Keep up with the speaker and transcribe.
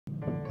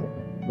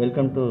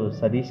Welcome to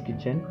Satish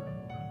kitchen.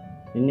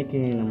 இன்றைக்கி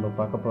நம்ம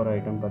பார்க்க போகிற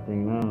ஐட்டம்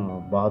பார்த்திங்கன்னா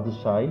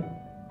பாதுஷாய்.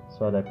 ஸோ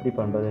அதை எப்படி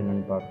பண்ணுறது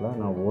என்னென்னு பார்க்கலாம்.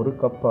 நான் 1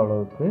 கப்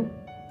அளவுக்கு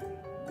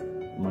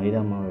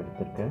மைதா மாவு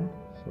எடுத்திருக்கேன்.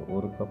 ஸோ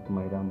 1 கப்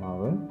மைதா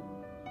மாவு,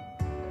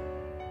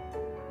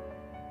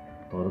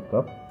 1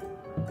 கப்.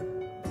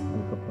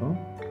 அதுக்கப்புறம்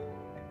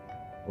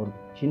ஒரு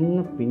சின்ன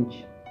பிஞ்ச்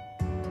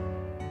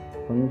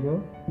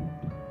கொஞ்சம்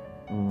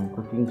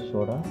குக்கிங்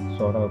சோடா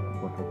உப்பு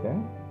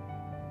போட்டிருக்கேன்.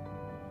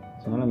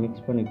 ஸோ நல்லா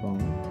மிக்ஸ்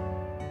பண்ணிக்கோங்க.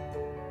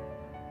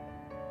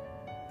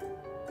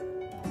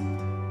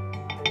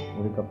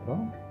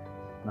 அதுக்கப்புறம்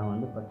நான்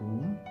வந்து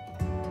பார்த்திங்கன்னா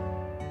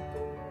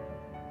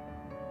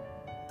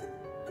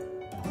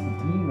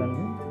கீ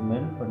வந்து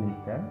மெல்ட்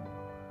பண்ணியிருக்கேன்.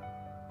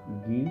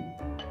 கீ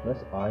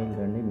ப்ளஸ் ஆயில்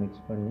ரெண்டையும்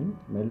மிக்ஸ் பண்ணி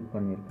மெல்ட்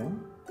பண்ணியிருக்கேன்.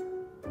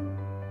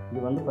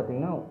 இது வந்து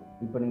பார்த்திங்கன்னா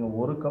இப்போ நீங்கள்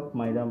 1 கப்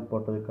மைதா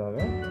போட்டதுக்காக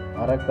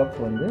 1/2 கப்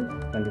வந்து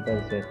கண்டிப்பாக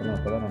அது சேர்க்கணும்.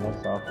 அப்போ தான் நல்லா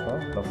சாஃப்டாக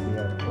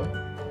ஃப்ளஃபியாக இருக்கும்.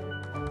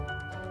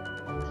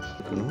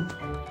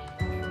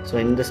 ஸோ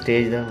இந்த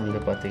ஸ்டேஜ் தான் வந்து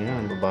பார்த்திங்கன்னா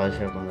நம்ம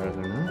பாதுஷா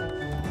பண்ணுறதுன்னா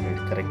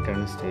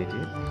கரெக்டான ஸ்டேஜ்.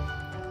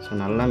 ஸோ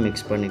நல்லா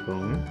மிக்ஸ்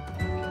பண்ணிக்கோங்க.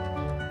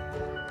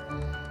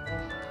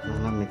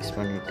 நல்லா மிக்ஸ்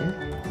பண்ணிவிட்டு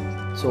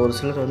ஸோ ஒரு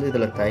சிலர் வந்து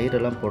இதில்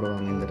தயிரெல்லாம்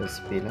போடுவாங்க இந்த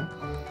ரெசிப்பியில்.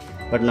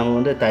 பட் நம்ம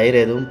வந்து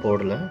தயிர் எதுவும்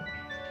போடலை.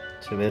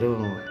 ஸோ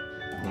வெறும்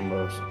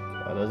நம்ம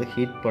அதாவது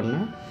ஹீட் பண்ண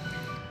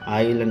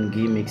ஆயில் அண்ட்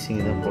கீ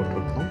மிக்சிங் தான்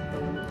போட்டிருக்கோம்.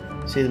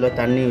 ஸோ இதில்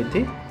தண்ணி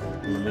ஊற்றி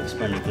நம்ம மிக்ஸ்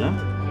பண்ணிக்கலாம்.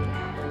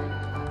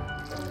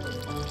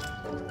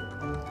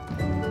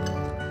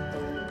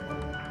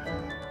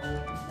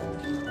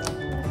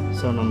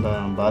 ஸோ நம்ம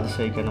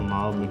பாதுஷாய்க்கான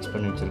மாவு மிக்ஸ்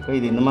பண்ணி வச்சுருக்கோம்.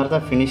 இது இந்த மாதிரி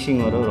தான்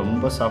ஃபினிஷிங் வரும்,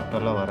 ரொம்ப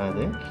சாஃப்டாலாம்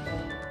வராது.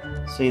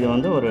 ஸோ இதை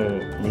வந்து ஒரு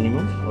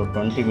மினிமம் ஒரு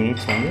 20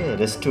 மினிட்ஸ் வந்து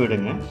ரெஸ்ட்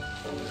விடுங்க.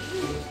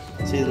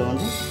 ஸோ இதில்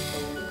வந்து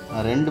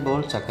நான் 2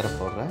 பவுல் சர்க்கரை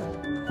போடுறேன்.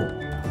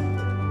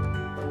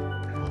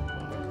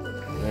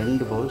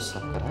 2 பவுல்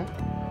சர்க்கரை.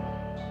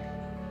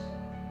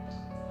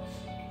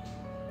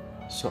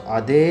 ஸோ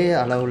அதே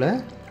அளவில்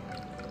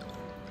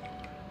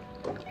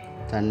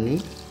தண்ணி.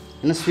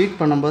 இன்னும் ஸ்வீட்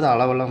பண்ணும்போது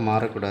அளவெல்லாம்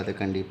மாறக்கூடாது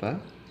கண்டிப்பாக.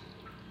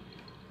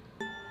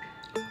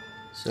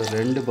 ஸோ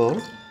 2 பவுல்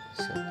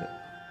சர்க்கரை,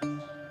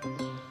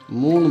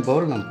 3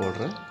 பவுல் நான்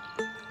போடுறேன்.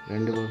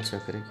 2 பவுல்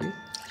சர்க்கரைக்கு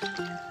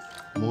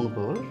 3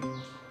 பவுல்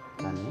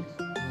தண்ணி.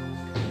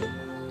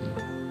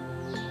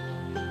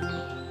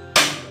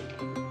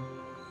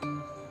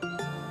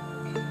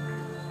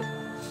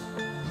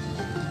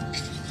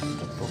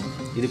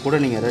 இது கூட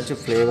நீங்கள்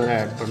ஏதாச்சும்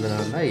ஃப்ளேவராக ஆட் பண்ணுறதா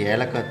இருந்தால்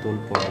ஏலக்காய்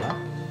தூள்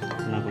போடலாம்.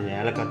 நான் கொஞ்சம்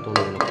ஏலக்காய்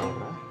தூள் இதில் போடுறேன்.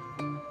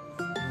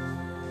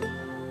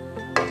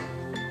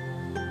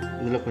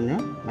 இதில்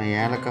கொஞ்சம் நான்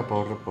ஏலக்காய்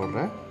பவுடர்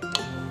போடுறேன்.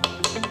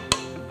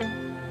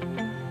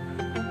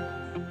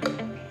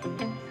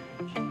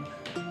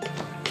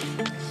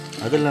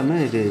 அது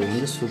இல்லாமல் இது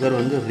வந்து சுகர்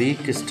வந்து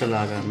ரீகிறிஸ்டல்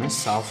ஆகாமல்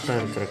சாஃப்டாக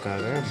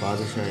இருக்கிறதுக்காக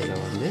பாதுஷாயில்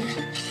வந்து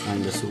நான்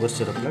இந்த சுகர்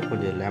சிரப்பில்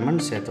கொஞ்சம்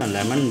லெமன்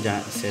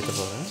சேர்த்த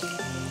போகிறேன்.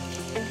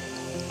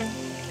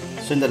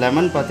 ஸோ இந்த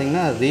லெமன்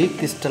பார்த்திங்கன்னா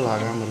ரீகிறிஸ்டல்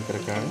ஆகாமல்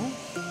இருக்கிறதுக்காக,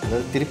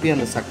 அதாவது திருப்பி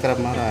அந்த சர்க்கரை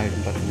மாதிரி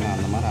ஆகிடும் பார்த்திங்கன்னா,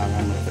 அந்த மாதிரி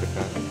ஆகாமல்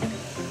இருக்கிறதுக்காக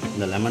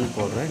இந்த லெமன்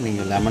போடுறேன்.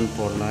 நீங்கள் லெமன்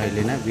போடலாம்,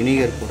 இல்லைன்னா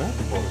வினிகர் கூட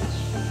போடலாம்.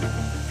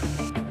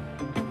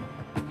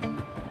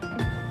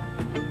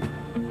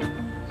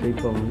 ஸோ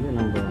இப்போ வந்து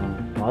நம்ம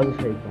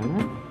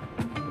பாதுஷாய்க்கான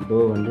டோ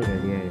வந்து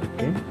ரெடி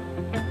ஆகிடுச்சு.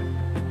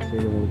 ஸோ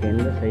இது உங்களுக்கு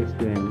எந்த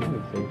சைஸ்க்கு வேணுமோ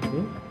அந்த சைஸ்க்கு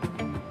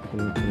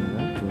சின்ன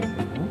சின்னதாக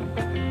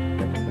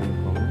கட்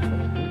பண்ணிக்கோங்க.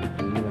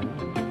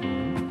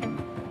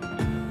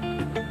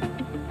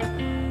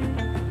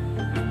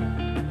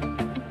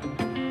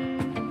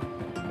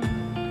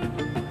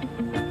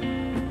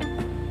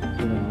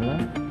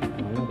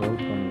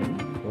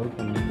 ரோல்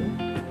பண்ணிட்டு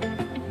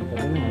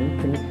பார்த்தீங்கன்னா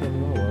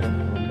அன்ஃபினிஷடாக வரும்.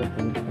 ரொம்ப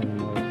ஃபினிஷ் பண்ண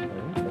மாதிரி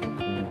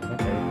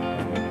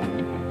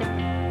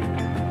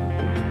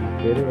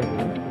வெறும்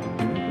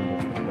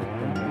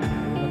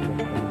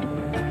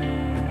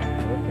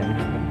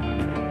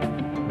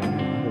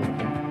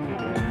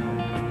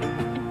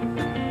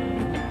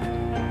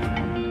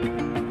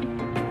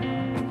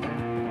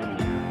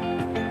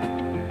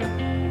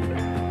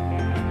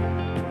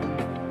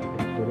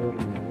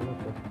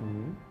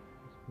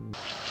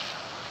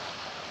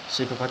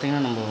ஸோ இப்போ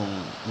பார்த்தீங்கன்னா நம்ம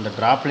இந்த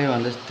ட்ராப்லேயே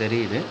வந்து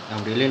தெரியுது.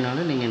 அப்படி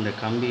இல்லைனாலும் நீங்கள் இந்த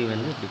கம்பி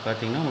வந்து இப்படி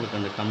பார்த்தீங்கன்னா உங்களுக்கு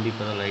அந்த கம்பி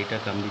பதம்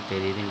லைட்டாக கம்பி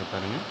தெரியுது. இங்கே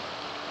பாருங்கள்,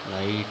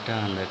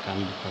 லைட்டாக அந்த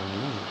கம்பி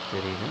பதம் உங்களுக்கு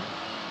தெரியுது.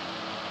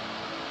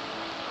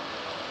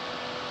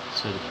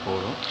 ஸோ இது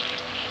போடும்.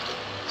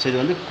 ஸோ இது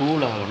வந்து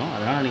கூல் ஆகணும்,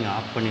 அதனால் நீங்கள்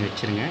ஆஃப் பண்ணி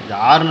வச்சுருங்க. இது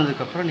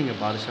ஆறுனதுக்கப்புறம்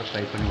நீங்கள் பாதுஷா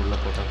ஃப்ரை பண்ணி உள்ளே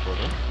போட்டால்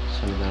போதும்.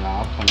 ஸோ இதை நான்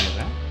ஆஃப்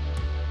பண்ணிடுறேன்.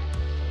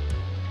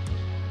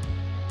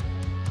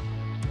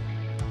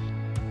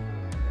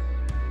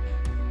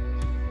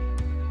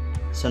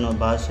 ஸோ நம்ம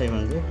பாதுஷாய்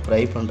வந்து ஃப்ரை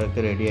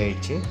பண்ணுறதுக்கு ரெடி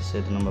ஆகிடுச்சு. ஸோ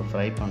இது நம்ம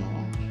ஃப்ரை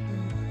பண்ணுவோம்.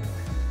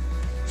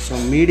 ஸோ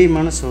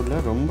மீடியமான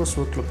சூடில், ரொம்ப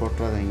சூட்டில்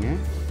போட்டுறாதீங்க.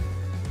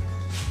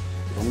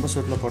 ரொம்ப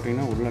சூட்டில்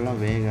போட்டிங்கன்னா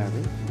உள்ளெல்லாம்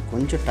வேகாது.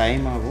 கொஞ்சம்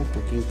டைம் ஆகும்,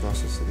 குக்கிங்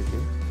ப்ராசஸ்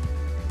இருக்குது.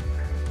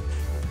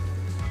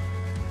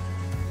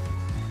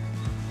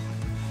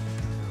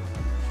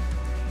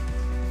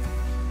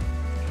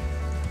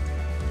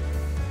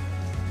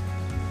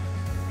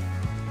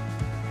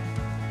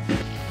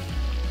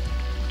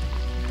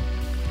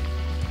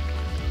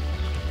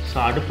 ஸோ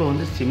அடுப்பை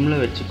வந்து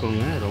சிம்மில்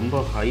வச்சுக்கோங்க,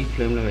 ரொம்ப ஹை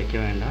ஃப்ளேமில் வைக்க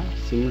வேண்டாம்,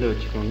 சிம்மில்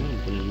வச்சுக்கோங்க,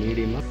 கொஞ்சம்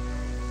மீடியமாக.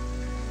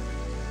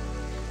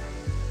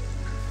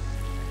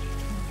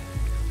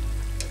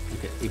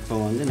 ஓகே, இப்போ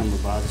வந்து நம்ம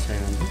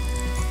பாதுஷாய் வந்து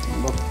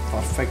ரொம்ப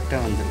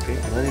பர்ஃபெக்டாக வந்திருக்கு.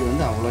 அதாவது இது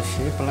வந்து அவ்வளோ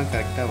ஷேப்பெல்லாம்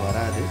கரெக்டாக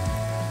வராது,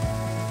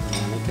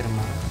 நினைக்கிற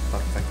மாதிரி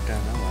பர்ஃபெக்டாக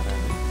தான்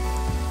வராது.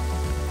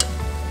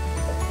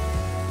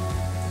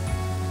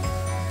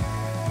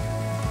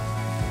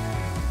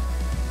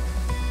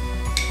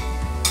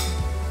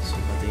 ஸோ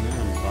பார்த்திங்கன்னா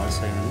நம்ம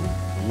பாதுஷாய் வந்து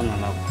ரொம்ப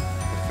நல்லா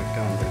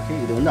பர்ஃபெக்டாக வந்திருக்கு.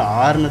 இது வந்து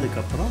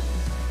ஆறுனதுக்கப்புறம்,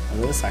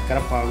 அதாவது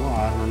சர்க்கரை பாகும்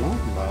ஆறணும்,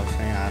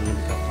 பாதுஷாய்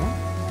ஆறுனதுக்கப்புறம்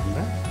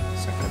நம்ம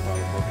சர்க்கரை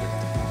பாகு போட்டு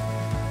எடுத்துக்கலாம்.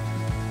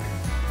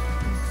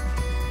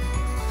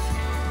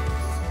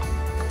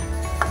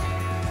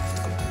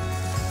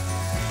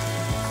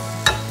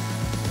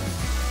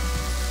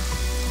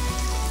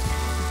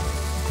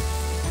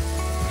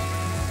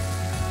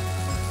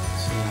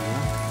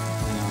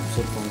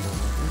 அப்சர்வ் பண்ணுறது